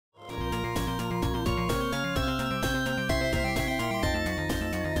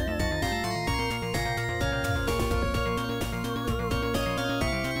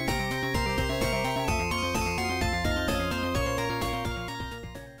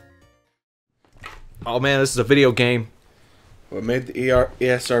Oh man, this is a video game. What made the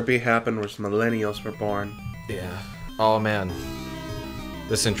ESRB happen was millennials were born. Yeah. Oh man.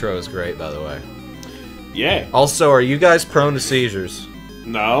 This intro is great, by the way. Yeah. Also, are you guys prone to seizures?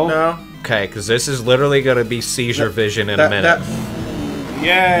 No. No. Okay, because this is literally going to be seizure vision in a minute.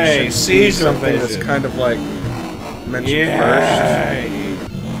 Yay! Seizure something vision. that's kind of like mentioned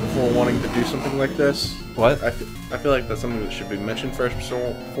first before wanting to do something like this. What? I feel like that's something that should be mentioned first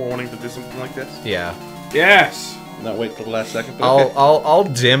before wanting to do something like this. Yeah. Yes. Not wait till the last second. But okay. I'll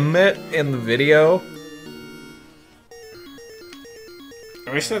dim it in the video.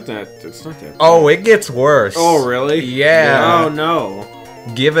 Oh, it's not that. It's not that. Oh, it gets worse. Oh, really? Yeah. Oh no.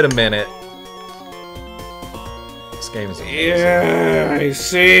 Give it a minute. This game is amazing. Yeah,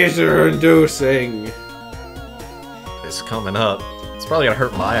 seizure-inducing. It's coming up. It's probably gonna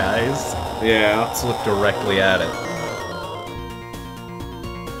hurt my eyes. Yeah. Let's look directly at it.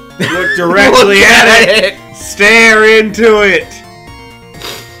 Look directly at it. Stare into it.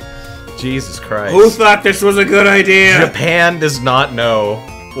 Jesus Christ. Who thought this was a good idea? Japan does not know.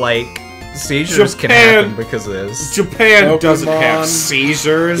 Like, seizures can happen because of this. Japan doesn't have Pokemon.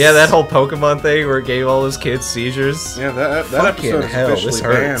 seizures. Yeah, that whole Pokemon thing where it gave all those kids seizures. Yeah, that Fucking episode is hell, this officially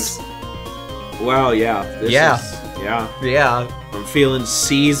hurts. banned. Well, yeah. This Yeah. Is, yeah. Yeah. I'm feeling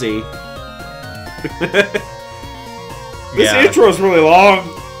seazy. This Yeah. intro's really long.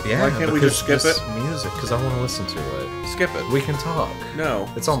 Yeah, Why can't we because just skip this it? music, because I want to listen to it. Skip it. We can talk. No.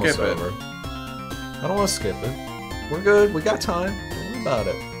 It's almost skip over. I don't want to skip it. We're good. We got time. Don't worry about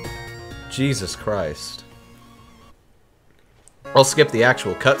it. Jesus Christ. I'll skip the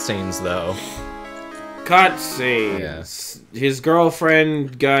actual cutscenes, though. Cutscenes. His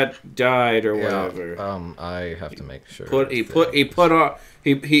girlfriend died or whatever. I have to make sure. He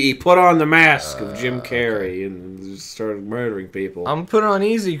put on the mask of Jim Carrey and started murdering people. I'm putting it on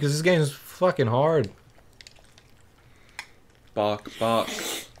easy because this game is fucking hard. Bok. Bok.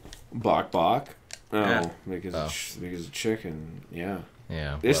 Oh, Yeah. because of chicken. Yeah.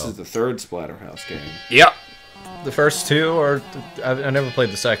 Yeah. This is the third Splatterhouse game. Yep. The first two, or I never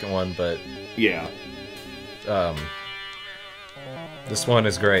played the second one, but Yeah. this one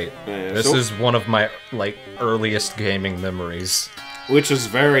is great. This so- is one of my earliest gaming memories. Which is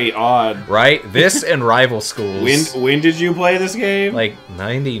very odd. Right? This and Rival Schools. When did you play this game? Like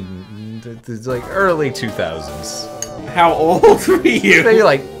 90, early 2000s. How old were you? Maybe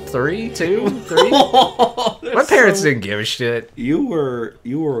like 3, 2, 3. My parents didn't give a shit. You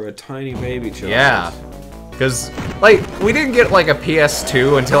were a tiny baby child. Yeah. Because, we didn't get, a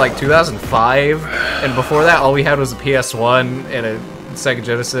PS2 until, 2005. And before that, all we had was a PS1 and a Sega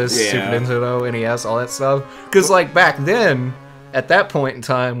Genesis, Yeah. Super Nintendo, NES, all that stuff. Because, back then, at that point in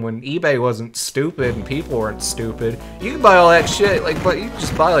time, when eBay wasn't stupid and people weren't stupid, you could buy all that shit, but you could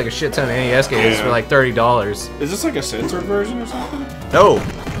just buy, a shit ton of NES games for, $30. Is this like a censored version or something? No.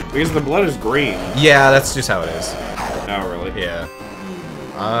 Because the blood is green. Yeah, that's just how it is. Oh, really? Yeah.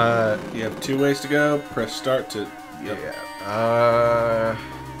 You have 2 ways to go. Press start to. Yep.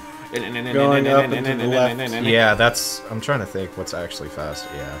 Going up and to the left. Yeah, that's... I'm trying to think what's actually fast.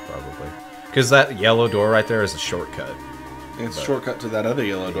 Yeah, probably. Because that yellow door right there is a shortcut. It's a shortcut to that other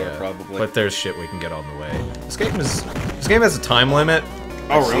yellow door, Yeah, probably. but there's shit we can get on the way. This game has a time limit.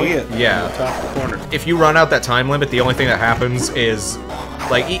 Oh, really? See it Yeah. on the top of the corner. If you run out that time limit, the only thing that happens is,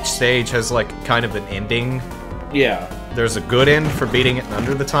 each stage has, kind of an ending. Yeah. There's a good end for beating it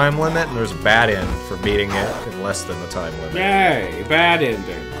under the time limit, and there's a bad end for beating it in less than the time limit. Yay, bad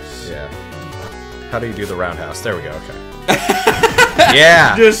endings. Yeah. How do you do the roundhouse? There we go, okay.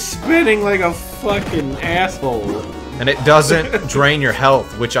 Yeah! Just spinning like a fucking asshole. And it doesn't drain your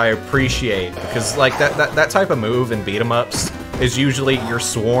health, which I appreciate, because, that type of move in beat-em-ups is usually you're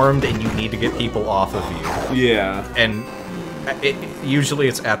swarmed and you need to get people off of you. Yeah. And usually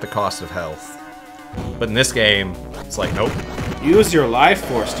it's at the cost of health. But in this game, it's nope. Use your life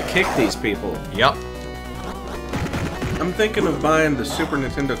force to kick these people. Yep. I'm thinking of buying the Super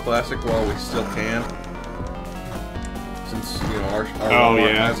Nintendo Classic while we still can. Since, our Oh, one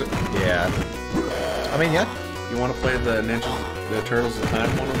yeah. has it. Yeah. I mean, yeah. You want to play the Turtles in Time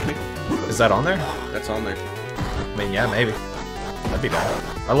one with me? Is that on there? That's on there. I mean, yeah, maybe. That'd be down.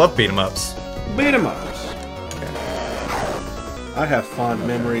 I love beat-em-ups. Beat 'em ups. I have fond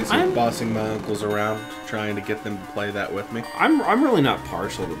memories of bossing my uncles around, trying to get them to play that with me. I'm really not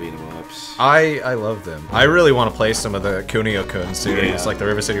partial to beat 'em ups. I love them. I really want to play some of the Kunio-kun series, Yeah. the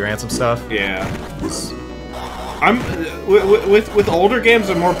River City Ransom stuff. Yeah. I'm with older games.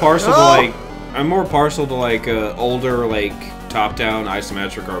 I'm more partial to older top-down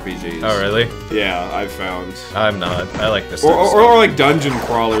isometric RPGs. Oh, really? Yeah, I've found. I'm not. I like this. Or dungeon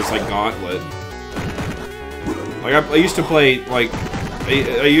crawlers like Gauntlet. Like I used to play like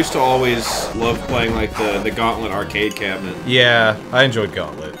I used to always love playing like the Gauntlet arcade cabinet. Yeah, I enjoyed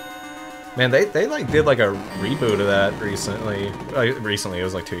Gauntlet. Man, they like did like a reboot of that recently. Recently, it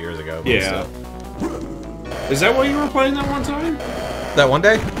was like 2 years ago. But Yeah. Is that what you were playing that one time? That one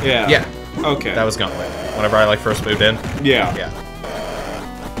day? Yeah. Yeah. Okay. That was Gauntlet. Whenever I like first moved in. Yeah.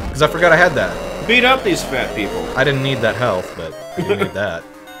 Yeah. Because I forgot I had that. Beat up these fat people. I didn't need that health, but I do need that.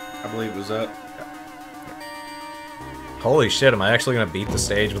 I believe it was that. Holy shit, am I actually gonna beat the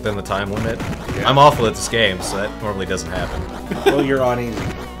stage within the time limit? Yeah. I'm awful at this game, so that normally doesn't happen. Well, you're on easy.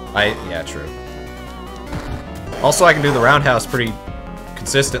 Yeah, true. Also, I can do the roundhouse pretty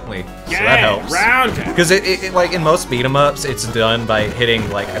consistently, so that helps. Roundhouse. Because it like in most beat 'em ups, it's done by hitting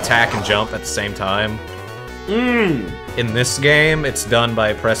like attack and jump at the same time. In this game, it's done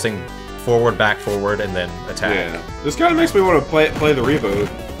by pressing forward, back, forward, and then attack. Yeah. This kind of makes me want to play the reboot.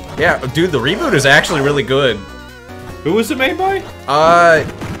 Yeah, dude, the reboot is actually really good. Who was it made by?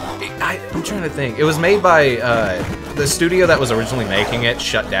 I'm trying to think. It was made by the studio that was originally making it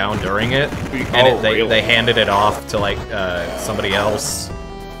shut down during it, and really? they handed it off to like somebody else.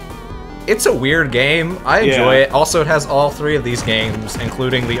 It's a weird game. I enjoy it. Also, it has all 3 of these games,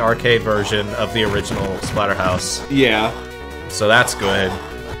 including the arcade version of the original Splatterhouse. Yeah. So that's good.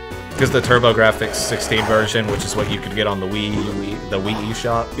 Because the TurboGrafx 16 version, which is what you could get on the Wii U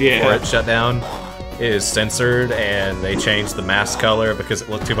shop before it shut down, is censored, and they changed the mask color because it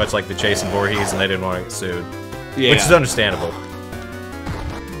looked too much like the Jason Voorhees, and they didn't want to get sued. Yeah. Which is understandable.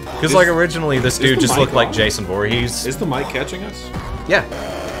 Because like originally, this dude just looked like on? Jason Voorhees. Is the mic catching us? Yeah,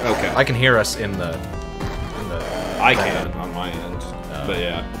 Okay. I can hear us in the. I can on my end, but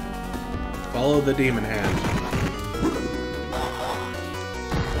yeah. Follow the demon hand.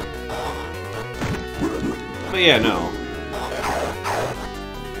 But yeah, no.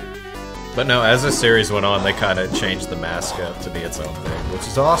 But no, as the series went on, they kind of changed the mask up to be its own thing, which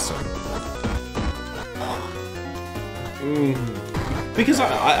is awesome. Because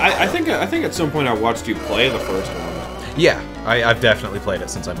I think at some point I watched you play the first one. Yeah, I've definitely played it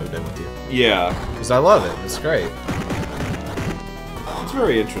since I moved in with you. Yeah. Because I love it. It's great. It's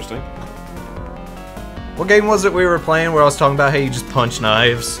very interesting. What game was it we were playing where I was talking about how you just punch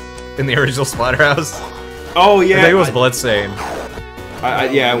knives in the original Splatterhouse? Oh yeah. I think it was Bloodstained.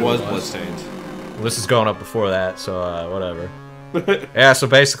 Yeah, it was Bloodstained. Well, this is going up before that, so whatever. Yeah, so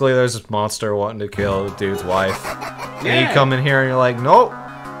basically there's this monster wanting to kill the dude's wife. And you come in here and you're like, nope.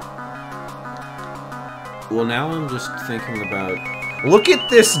 Well, now I'm just thinking about... Look at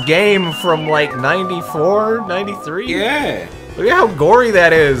this game from like 94, 93. Yeah. Look at how gory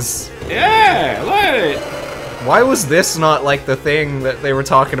that is. Yeah, look at it. Why was this not like the thing that they were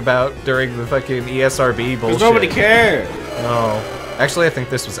talking about during the fucking ESRB bullshit? Because nobody cared. No. Actually, I think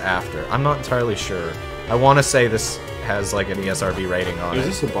this was after. I'm not entirely sure. I want to say this has like an ESRB rating on it. Is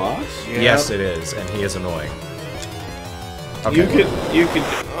this the boss? Yeah. Yes, it is, and he is annoying. Okay. You could.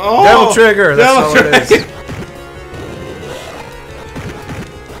 Oh, Devil Trigger. That's all it is.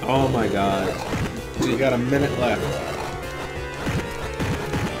 Oh my god. You got a minute left.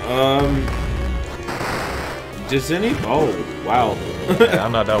 Does any? Oh wow. Yeah,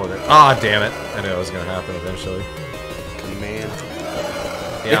 I'm not done with it. Ah, damn it! I knew it was gonna happen eventually. Command.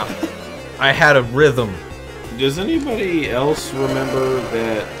 Yeah, I had a rhythm. Does anybody else remember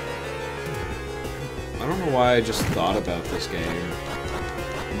that? I don't know why I just thought about this game,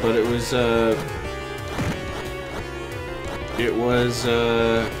 but it was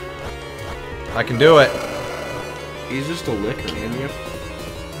I can do it. he's just a licker, can you?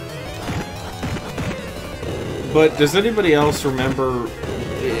 But does anybody else remember?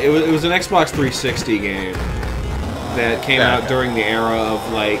 It was an Xbox 360 game that came out during the era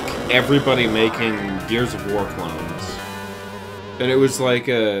of like everybody making Gears of War clones, and it was like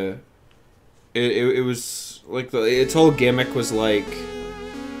it was like its whole gimmick was like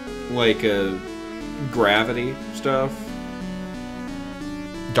a gravity stuff.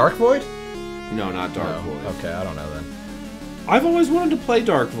 Dark Void? No, not Dark No. Void. Okay, I don't know then. I've always wanted to play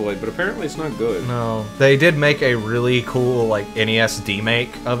Dark Void, but apparently it's not good. No, they did make a really cool like NES demake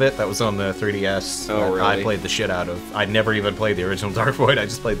of it that was on the 3DS. Oh, that really? I played the shit out of. I'd never even played the original Dark Void. I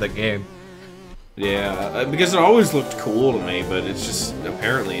just played that game. Yeah, because it always looked cool to me, but it's just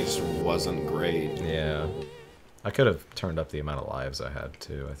apparently it just wasn't great. Yeah, I could have turned up the amount of lives I had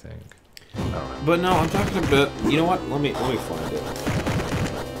too. I think. I don't know. But no, I'm talking about. You know what? Let me find it.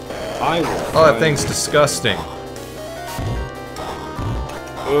 I will. Oh, that thing's disgusting.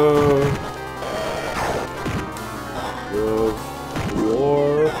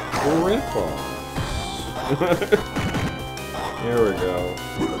 War ripoffs. Here we go.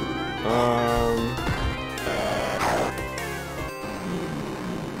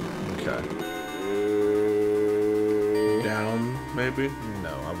 maybe?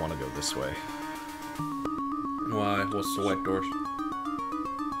 No, I want to go this way. Why? What's the white doors?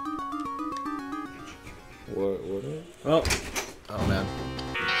 What? Oh. Oh, man.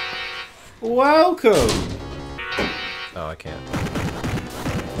 Welcome! Oh, I can't.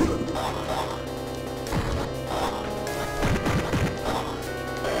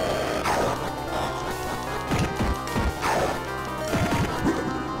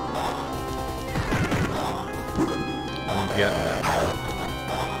 I'm getting it now.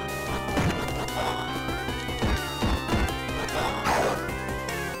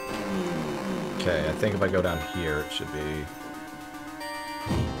 Okay, I think if I go down here, it should be...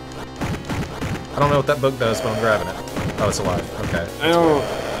 I don't know what that book does, but I'm grabbing it. Oh, it's alive. Okay. I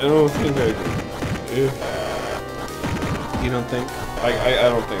don't think I can. You don't think? I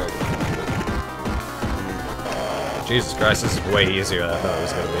don't think I can. Jesus Christ, this is way easier than I thought it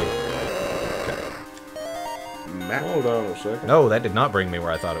was going to be. Okay. Map. Hold on a second. No, that did not bring me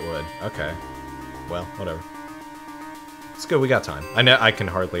where I thought it would. Okay. Well, whatever. It's good, we got time. I know I can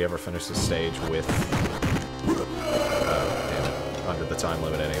hardly ever finish this stage with... damn it. Under the time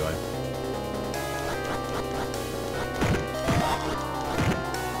limit anyway.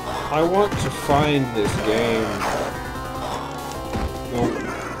 I want to find this game. Well,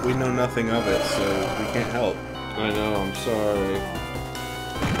 we know nothing of it, so we can't help. I know, I'm sorry.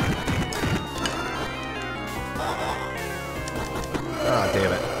 Ah,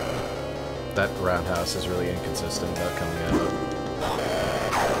 damn it. That roundhouse is really inconsistent about coming out.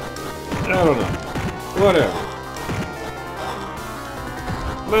 I don't know. Whatever.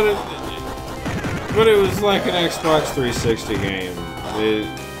 But it was like an Xbox 360 game.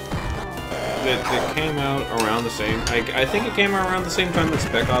 That came out around the same... I think it came out around the same time that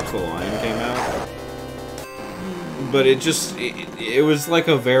Spec Ops: The Line came out. But it just... It was like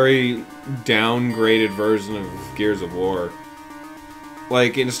a very downgraded version of Gears of War.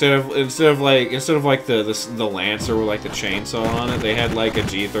 Like, instead of like the Lancer with like the chainsaw on it, they had like a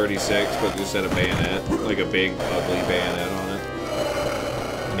G36 but just had a bayonet. Like a big, ugly bayonet on it.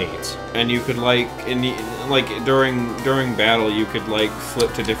 Neat. And you could like during battle you could like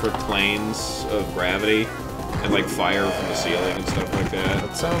flip to different planes of gravity and like fire from the ceiling and stuff like that.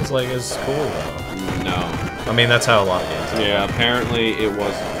 That sounds like it's cool though. No. I mean, that's how a lot of games are. Yeah, apparently it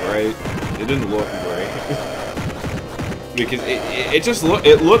wasn't great. It didn't look great. Because it just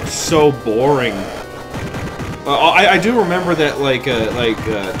looked so boring. I do remember that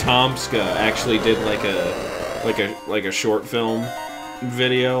Tomska actually did like a short film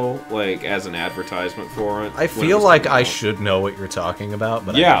video, like, as an advertisement for it. I feel like I should know what you're talking about,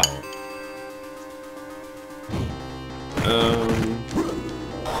 but yeah. I don't.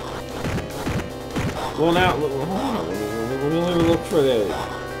 Well, now, hold on. Let me look for that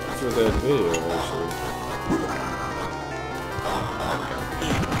video, actually.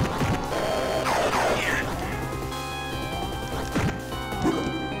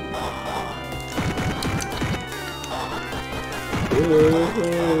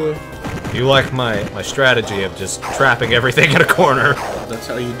 You like my strategy of just trapping everything in a corner. That's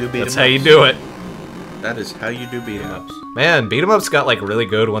how you do beat 'em ups. That's how you do it. That is how you do beat 'em ups. Man, beat 'em ups got like really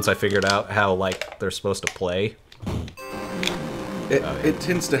good once I figured out how like they're supposed to play. It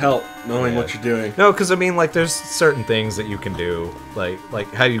tends to help knowing what you're doing. No, because I mean, like, there's certain things that you can do, like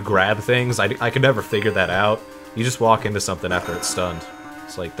how you grab things. I could never figure that out. You just walk into something after it's stunned.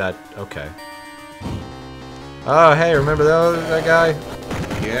 It's like that. Okay. Oh, hey, remember that guy?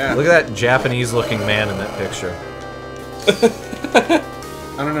 Yeah. Look at that Japanese-looking man in that picture.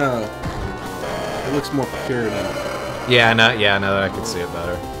 I don't know. It looks more pure now. Yeah, now that I can see it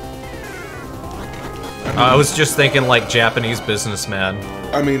better. I was just thinking like Japanese businessman.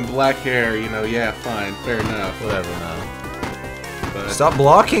 I mean, black hair, you know, yeah, fine, fair enough. Whatever, man. But Stop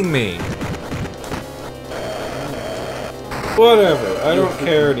blocking me! Whatever, I don't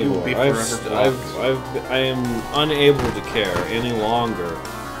care you will anymore. be forever I am unable to care any longer.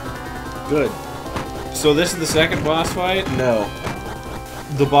 good. So this is the second boss fight? No.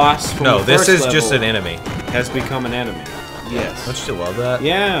 The boss from No, the this first is just an level enemy. has become an enemy. Yes. Don't you love that?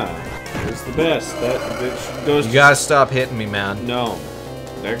 Yeah, it's the best. That goes. You gotta stop hitting me, man. No,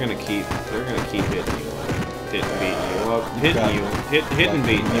 they're gonna keep hitting you, beating you up, hitting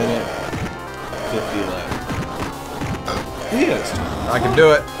beating you up. 50 left. Yes. I can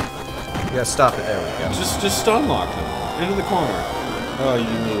do it. You gotta stop it. There we go. Just stun lock them into the corner. Oh,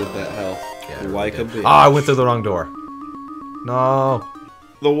 you needed that health. Yeah, Like a bitch. Oh, I went through the wrong door. No.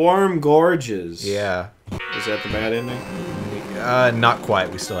 The Worm Gorges. Yeah. Is that the bad ending? Not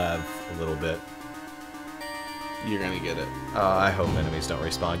quite. We still have a little bit. You're gonna get it. I hope enemies don't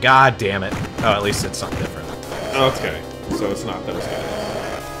respawn. God damn it. Oh, at least it's something different. Okay. so it's not those guys.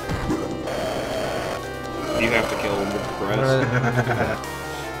 You have to kill them with the press.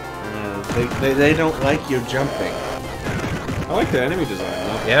 They don't like you jumping. I like the enemy design,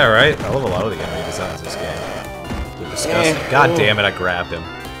 though. Yeah, right? I love a lot of the enemy designs in this game. They're disgusting. God damn it, I grabbed him.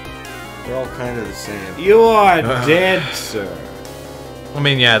 They're all kind of the same. You are dead, sir. I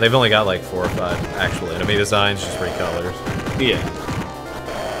mean, yeah, they've only got like 4 or 5 actual enemy designs, just 3 colors. Yeah.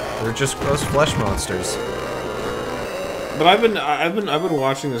 They're just gross flesh monsters. But I've been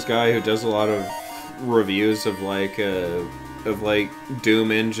watching this guy who does a lot of reviews of like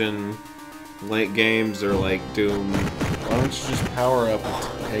Doom engine late games or like Doom. Why don't you just power up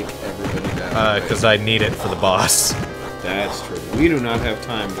and take everybody down? Because I need it for the boss. That's true. We do not have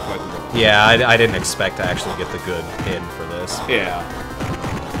time to fight the boss. Yeah, I didn't expect to actually get the good hit for this. Yeah.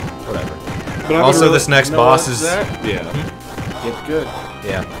 Whatever. But also, this next boss is... Yeah. Get good.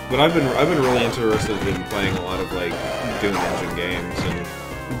 Yeah. But I've been really interested in playing a lot of like Doom engine games and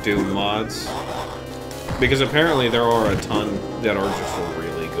Doom mods. Because apparently there are a ton that are just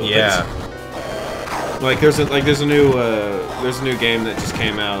really good. Yeah. Like there's a new game that just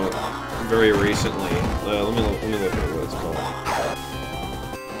came out very recently. Let me look at what it's called.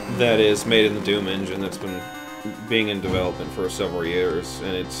 That is made in the Doom engine. That's been being in development for several years,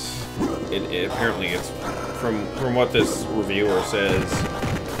 and it apparently it's from what this reviewer says,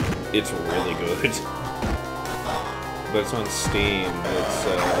 it's really good. But it's on Steam.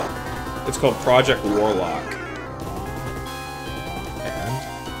 It's called Project Warlock. And?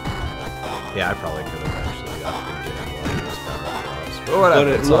 Yeah, I probably could have actually been getting one of those power-ups. But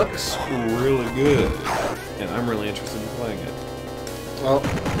it looks really good, and I'm really interested in playing it. Well,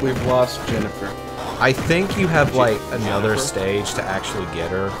 we've lost Jennifer. I think you have, like, another stage to actually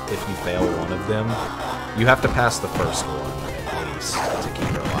get her if you fail one of them. You have to pass the first one, at least, to keep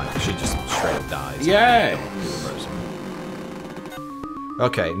her alive. She just straight up dies. Yay!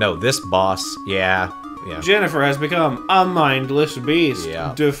 Okay, no, this boss, yeah. Jennifer has become a mindless beast,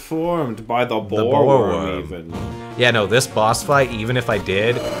 Yeah. deformed by the boreworm, even. Yeah, no, this boss fight, even if I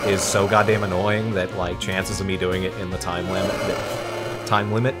did, is so goddamn annoying that, like, chances of me doing it in the time limit.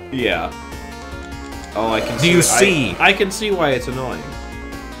 Yeah. Oh, I can see. Do you see? I can see why it's annoying.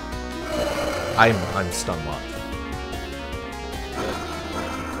 I'm stun locked.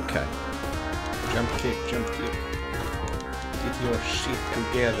 Okay. Jump kick, jump kick. Get your shit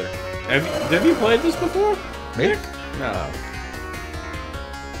together. Have you played this before? Me? No.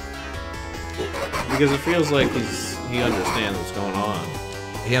 Because it feels like he understands what's going on.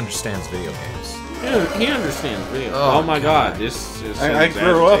 He understands video games. Yeah, he understands video. Oh, Oh my god, this is so I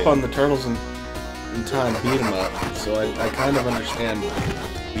grew up agitating. on the Turtles in Time beat 'em up, so I kind of understand.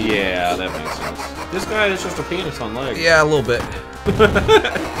 Yeah, that makes sense. This guy is just a penis on legs. Yeah, a little bit.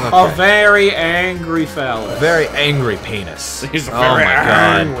 A very angry phallus. Very angry penis. He's a Oh very my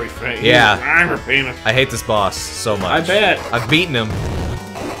god. angry face. Yeah. He's an angry penis. I hate this boss so much. I bet. I've beaten him.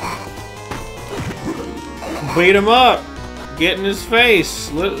 Beat him up. Get in his face.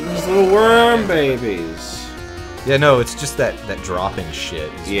 His little worm babies. Yeah, no, it's just that dropping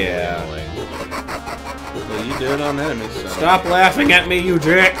shit is Yeah. really annoying. Well, you do it on enemies, so Stop laughing at me, you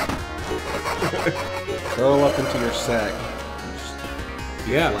dick. curl up into your sack. And just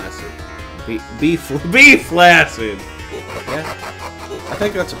be Yeah. flaccid. Be flaccid. Yeah. I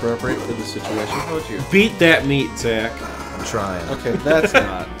think that's appropriate for the situation. How about you? Beat that meat, Zach. I'm trying. Okay, that's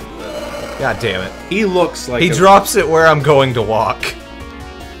not. God damn it. He looks like He drops it where I'm going to walk.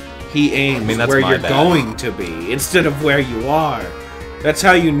 He aims that's where my you're bad. going to be instead of where you are. That's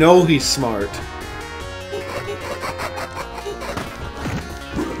how you know he's smart.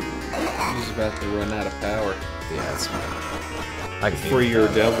 He's about to run out of power. Yeah, that's I can For beat your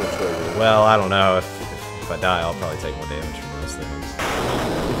that. devil trigger. Well, I don't know. If I die, I'll probably take more damage from those things.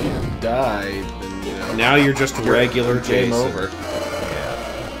 If you die, then you know. Now you're just regular game Jason. over. Yeah.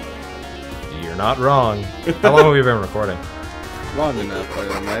 You're not wrong. How long have we been recording? Long enough, I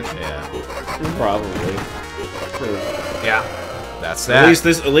imagine. Yeah. Probably. Yeah. That's that.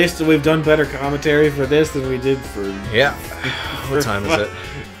 At least we've done better commentary for this than we did for. Yeah. What time is it?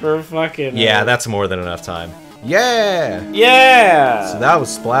 For fucking. Yeah, that's more than enough time. Yeah! Yeah. So that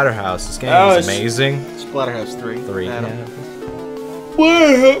was Splatterhouse. This game That is was- amazing. Splatterhouse 3. 3. Adam. Yeah.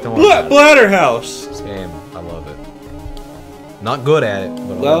 Don't worry about it. Splatterhouse. This game, I love it. Not good at it, but I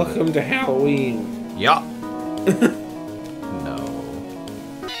love Welcome to Halloween. it. Yeah. No.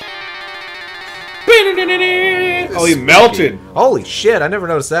 Oh, he melted. Holy shit, I never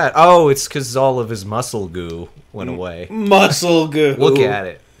noticed that. Oh, it's because all of his muscle goo went away. Muscle goo. Look at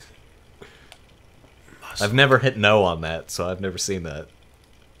it. I've never hit no on that, so I've never seen that.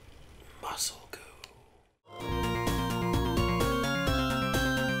 Muscle